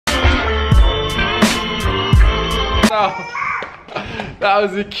That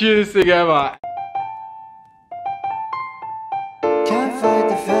was the cutest thing ever. Can't fight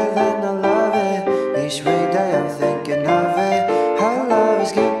the feeling, I love it. Each weekday I'm thinking of it. How love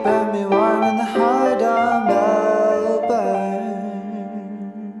is keeping me warm in the heart of Melbourne.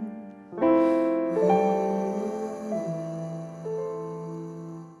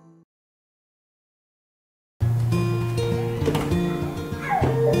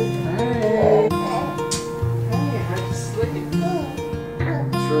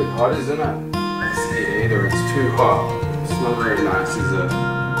 It's really hot, isn't it? It's either it's too hot. It's not very nice, is it?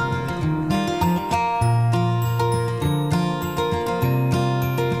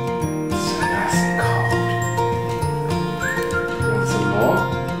 It's so nice and cold. You want some more?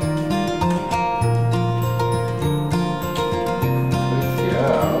 Good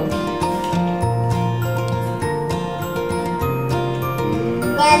girl.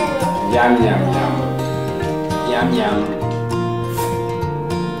 Yum yum yum. Yum yum.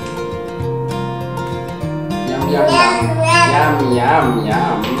 Yum yum yum. Yum yum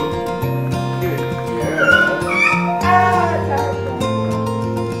yum. Good girl.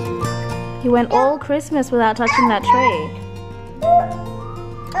 You went all Christmas without touching that tree.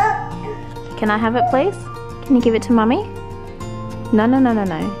 Can I have it, please? Can you give it to Mummy? No, no, no, no,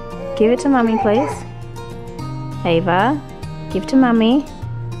 no. Give it to Mummy, please. Ava, give to Mummy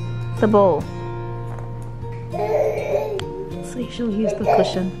the ball. So she'll use the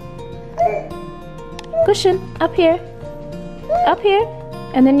cushion. Cushion, up here. Up here.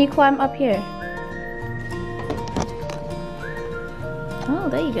 And then you climb up here. Oh,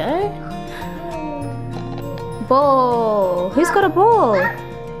 there you go. Ball. Who's got a ball?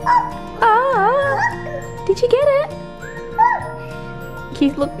 Ah, did you get it?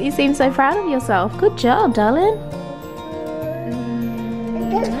 You seem so proud of yourself. Good job, darling.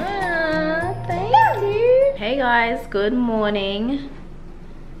 Thank you. Hey guys, good morning.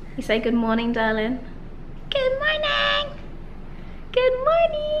 You say good morning, darling. Good morning. Good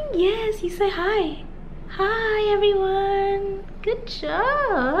morning. Yes, you say hi. Hi, everyone. Good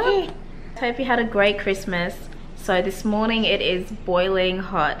job. Hope you had a great Christmas. So this morning it is boiling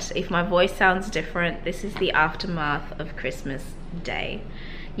hot. If my voice sounds different, this is the aftermath of Christmas Day.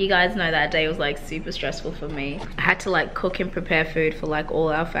 You guys know that day was like super stressful for me. I had to like cook and prepare food for like all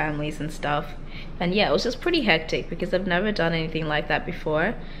our families and stuff. And yeah, it was just pretty hectic because I've never done anything like that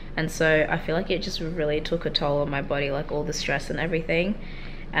before. And so I feel like it just really took a toll on my body, like all the stress and everything.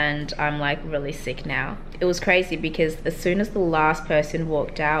 And I'm like really sick now. It was crazy because as soon as the last person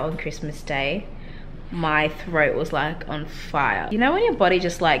walked out on Christmas Day, my throat was like on fire. You know when your body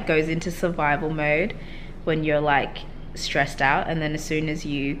just like goes into survival mode when you're like stressed out, and then as soon as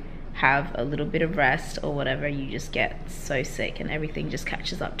you have a little bit of rest or whatever, you just get so sick and everything just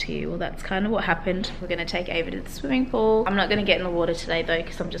catches up to you. Well, that's kind of what happened. We're gonna take Ava to the swimming pool. I'm not gonna get in the water today though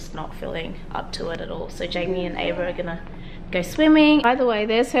because I'm just not feeling up to it at all. So Jamie and Ava are gonna go swimming. By the way,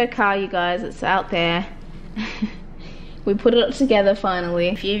 there's her car, you guys. It's out there. We put it together finally.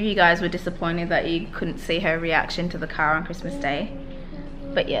 A few of you guys were disappointed that you couldn't see her reaction to the car on Christmas Day,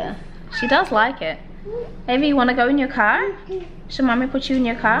 but yeah, she does like it. Ava, you want to go in your car? Should Mommy put you in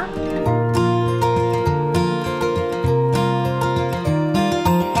your car?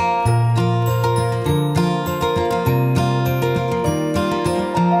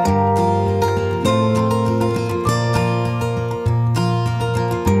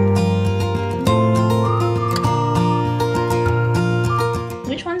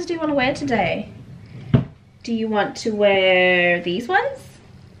 Which ones do you want to wear today? Do you want to wear these ones?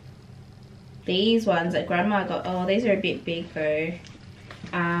 These ones that Grandma got. Oh, these are a bit big though.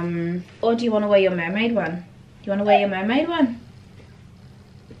 Or do you want to wear your mermaid one? Do you want to wear your mermaid one?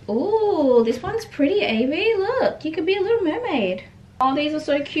 Oh, this one's pretty, Avie. Look, you could be a little mermaid. Oh, these are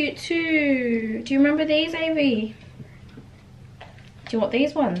so cute too. Do you remember these, Avie? Do you want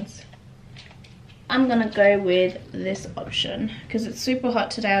these ones? I'm gonna go with this option because it's super hot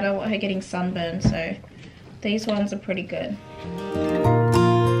today. I don't want her getting sunburned, so these ones are pretty good.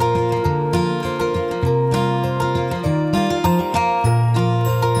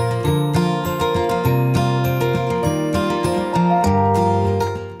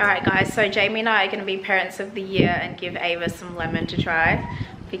 Alright guys, so Jamie and I are going to be parents of the year and give Ava some lemon to try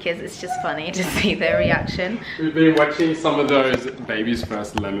because it's just funny to see their reaction. We've been watching some of those baby's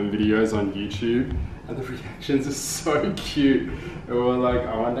first lemon videos on YouTube and the reactions are so cute. And we're like,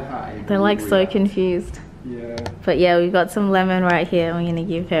 I wonder how Ava They're like so confused. Yeah. But yeah, we've got some lemon right here and we're going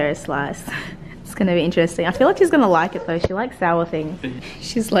to give her a slice. It's going to be interesting. I feel like she's going to like it though. She likes sour things.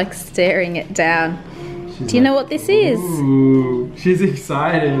 She's like staring it down. Do you know what this is? Ooh, she's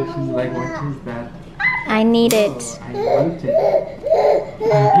excited. She's like, what is that? I need it. I want it.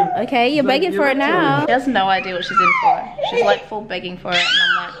 Okay, you're begging for it now. She has no idea what she's in for. She's like full begging for it, and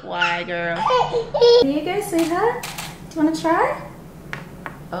I'm like, why, girl? Here you go, sweetheart. Do you want to try?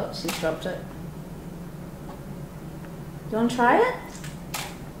 Oh, she's dropped it. You want to try it?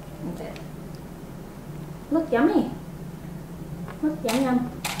 Okay. Look, yummy. Look, yum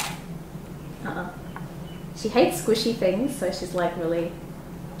yum. She hates squishy things, so she's like really.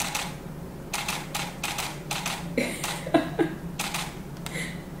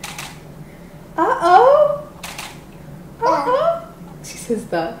 She says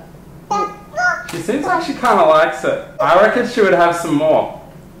that. She seems like she kind of likes it. I reckon she would have some more.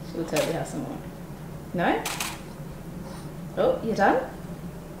 She will totally have some more. No? Oh, you're done?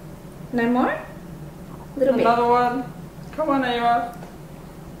 No more? Little bit. Another one. Come on, Ava.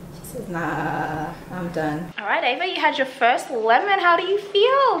 She says, nah, I'm done. All right, Ava, you had your first lemon. How do you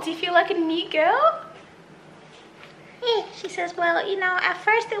feel? Do you feel like a new girl? She says, well, you know, at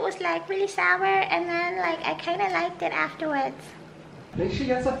first it was like really sour, and then like I kind of liked it afterwards. I think she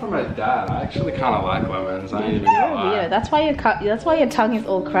gets it from her dad. I actually kind of like lemons. I ain't even gonna lie. Yeah, that's why your tongue is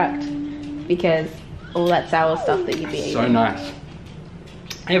all cracked, because all that sour stuff that you be eating. So nice.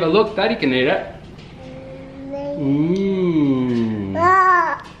 Ava, look, Daddy can eat it. Mmm.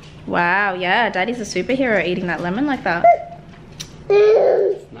 Wow, yeah, Daddy's a superhero eating that lemon like that.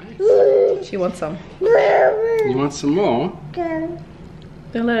 Nice. She wants some. You want some more? Don't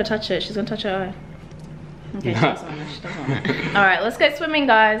let her touch it. She's gonna touch her eye. Okay, she doesn't want it. She doesn't want it. All right, let's go swimming,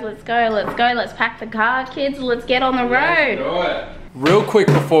 guys. Let's go. Let's go. Let's pack the car, kids. Let's get on the road. Let's do it. Real quick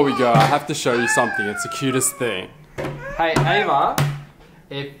before we go, I have to show you something. It's the cutest thing. Hey, Ava.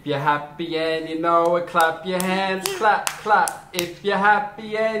 If you're happy and you know it, clap your hands, clap, clap. If you're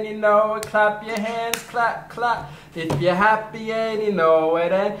happy and you know it, clap your hands, clap, clap. If you're happy and you know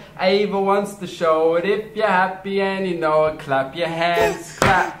it, and Ava wants to show it. If you're happy and you know it, clap your hands,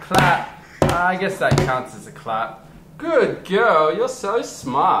 clap, clap. I guess that counts as a clap. Good girl, you're so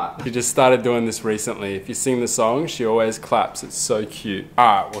smart. She just started doing this recently. If you sing the song, she always claps. It's so cute.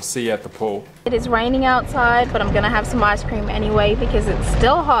 Alright, we'll see you at the pool. It is raining outside, but I'm gonna have some ice cream anyway because it's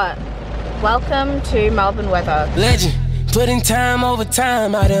still hot. Welcome to Melbourne weather. Legend, putting time over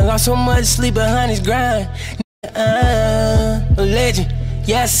time. I done lost so much sleep behind this grind. Legend,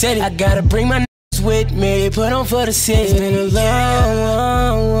 yeah, I said it. I gotta bring my with me, put on for the city. It's been a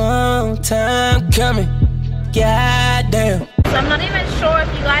long time coming. Goddamn. So I'm not even sure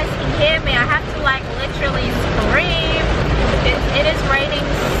if you guys can hear me. I have to like literally scream. It is raining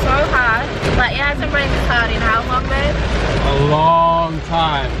so hard. Like it hasn't rained this hard in how long, babe? A long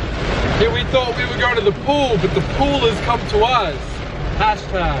time. Yeah, we thought we were going to the pool, but the pool has come to us.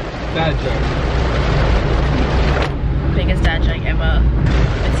 Hashtag dad joke. Biggest dad joke ever.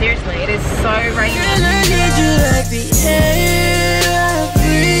 But seriously, it is so rainy.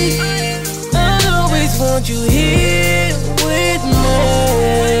 Want you here with me?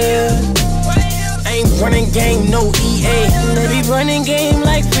 Ain't running game, no EA. They be running game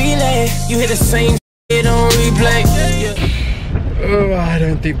like relay. You hear the same shit on replay. Oh, I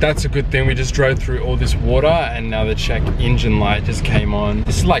don't think that's a good thing. We just drove through all this water and now the check engine light just came on.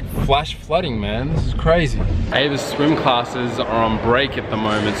 This is like flash flooding, man. This is crazy. Ava's swim classes are on break at the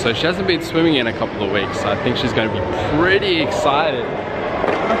moment, so she hasn't been swimming in a couple of weeks. So I think she's going to be pretty excited.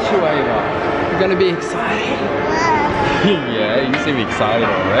 Aren't you, Ava? You're gonna be excited. Yeah, you seem excited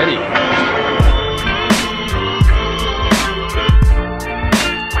already.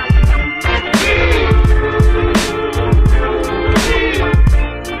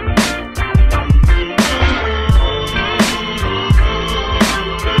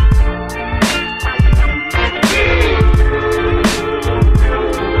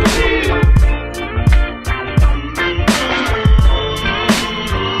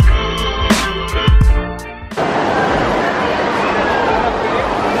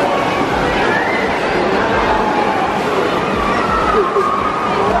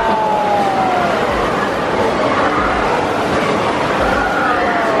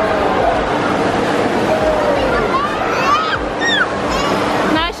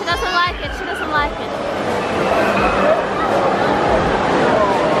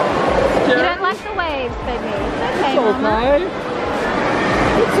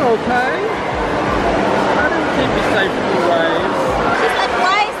 It's okay. I didn't keep you safe from the waves. She's like,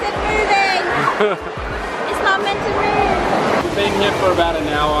 why is it moving? It's not meant to move. We've been here for about an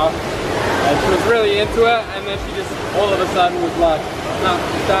hour and she was really into it, and then she just all of a sudden was like, no,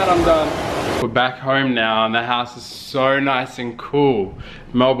 Dad, I'm done. We're back home now and the house is so nice and cool.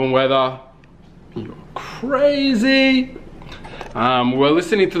 Melbourne weather, you're crazy. We're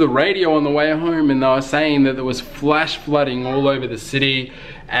listening to the radio on the way home and they were saying that there was flash flooding all over the city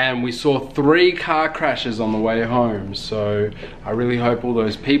and we saw 3 car crashes on the way home. So I really hope all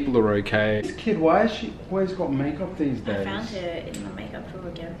those people are okay. This kid, why has she always got makeup these days? I found her in the makeup drawer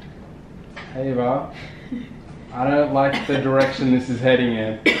again. Ava, I don't like the direction this is heading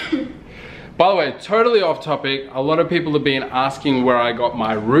in. By the way, totally off topic, a lot of people have been asking where I got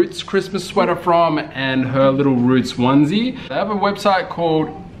my Roots Christmas sweater from and her little Roots onesie. They have a website called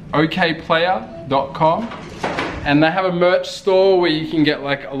okplayer.com and they have a merch store where you can get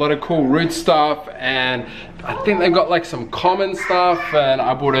like a lot of cool Roots stuff, and I think they've got like some common stuff, and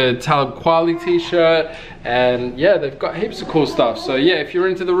I bought a Talib Kweli t-shirt, and yeah, they've got heaps of cool stuff. So yeah, if you're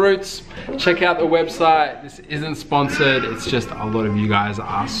into the Roots, check out the website. This isn't sponsored, it's just a lot of you guys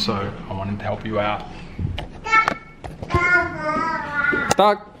asked, so I wanted to help you out.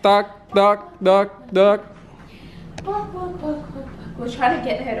 Duck, duck, duck, duck, duck. Walk, walk, walk, walk, walk. We're trying to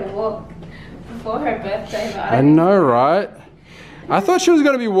get her to walk before her birthday, but I know, right? I thought she was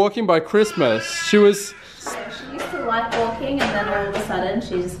gonna be walking by Christmas. She was... So she used to like walking, and then all of a sudden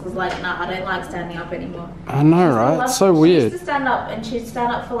she just was like, nah, I don't like standing up anymore. I know, right? It's so She weird. used to stand up, and she'd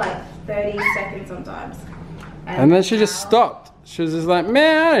stand up for like 30 seconds sometimes. And then she just stopped. She was just like,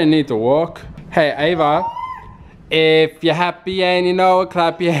 man, I didn't need to walk. Hey, Ava, if you're happy and you know it,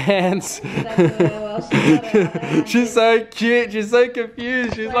 clap your hands. She's so cute, she's so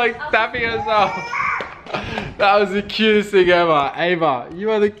confused, she's like tapping herself. That was the cutest thing ever. Ava,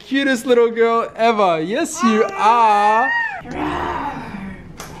 you are the cutest little girl ever. Yes, you are.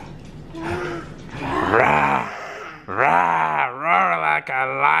 Rah, rah, roar like a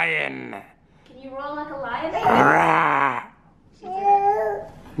lion. Can you roar like a lion? Rah.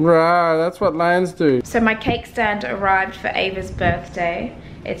 Rah, that's what lions do. So my cake stand arrived for Ava's birthday.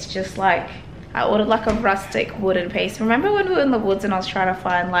 It's just like, I ordered like a rustic wooden piece. Remember when we were in the woods and I was trying to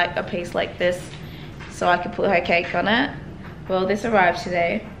find like a piece like this so I could put her cake on it? Well, this arrived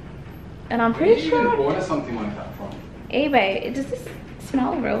today. And I'm pretty sure... Where did you order something like that from? eBay. Does this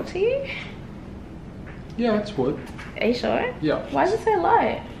smell real to you? Yeah, it's wood. Are you sure? Yeah. Why is it so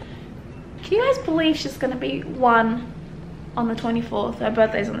light? Can you guys believe she's gonna be 1 on the 24th? Her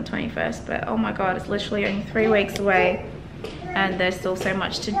birthday's on the 21st, but oh my god, it's literally only 3 weeks away and there's still so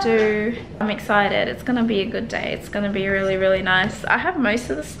much to do. I'm excited. It's gonna be a good day. It's gonna be really, really nice. I have most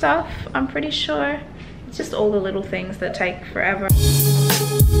of the stuff, I'm pretty sure. It's just all the little things that take forever.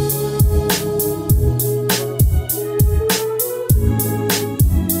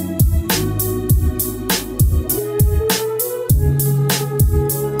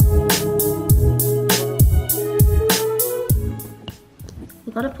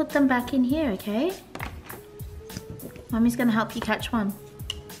 You gotta put them back in here, okay? Mommy's gonna help you catch one.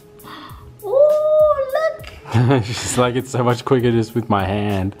 Oh, look! She's like, it's so much quicker just with my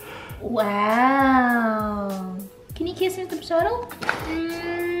hand. Wow. Can you kiss me with the turtle?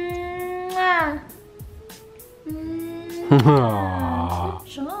 Mwah. Aww. Good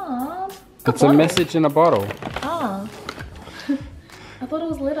job. It's a message in a bottle. Oh. I thought it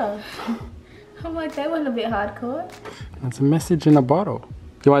was litter. I'm like, they went a bit hardcore. It's a message in a bottle.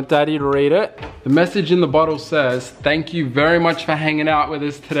 Do you want Daddy to read it? The message in the bottle says, thank you very much for hanging out with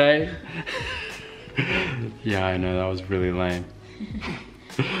us today. Yeah, I know, that was really lame.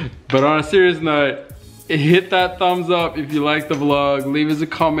 But on a serious note, hit that thumbs up if you like the vlog, leave us a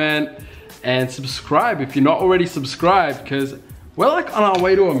comment, and subscribe if you're not already subscribed, because we're like on our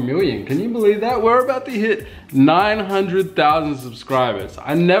way to 1 million. Can you believe that? We're about to hit 900,000 subscribers.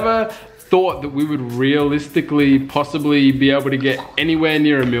 I never thought that we would realistically possibly be able to get anywhere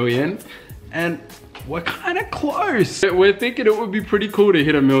near 1 million, and we're kind of close. We're thinking it would be pretty cool to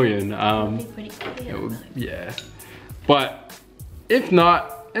hit 1 million. Yeah, but if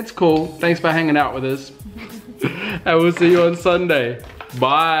not, it's cool. Thanks for hanging out with us. And we'll see you on Sunday.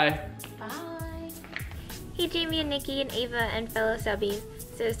 Bye. Bye. Hey Jamie and Nikki and Ava and fellow subbies.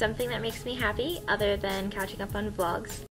 So something that makes me happy other than catching up on vlogs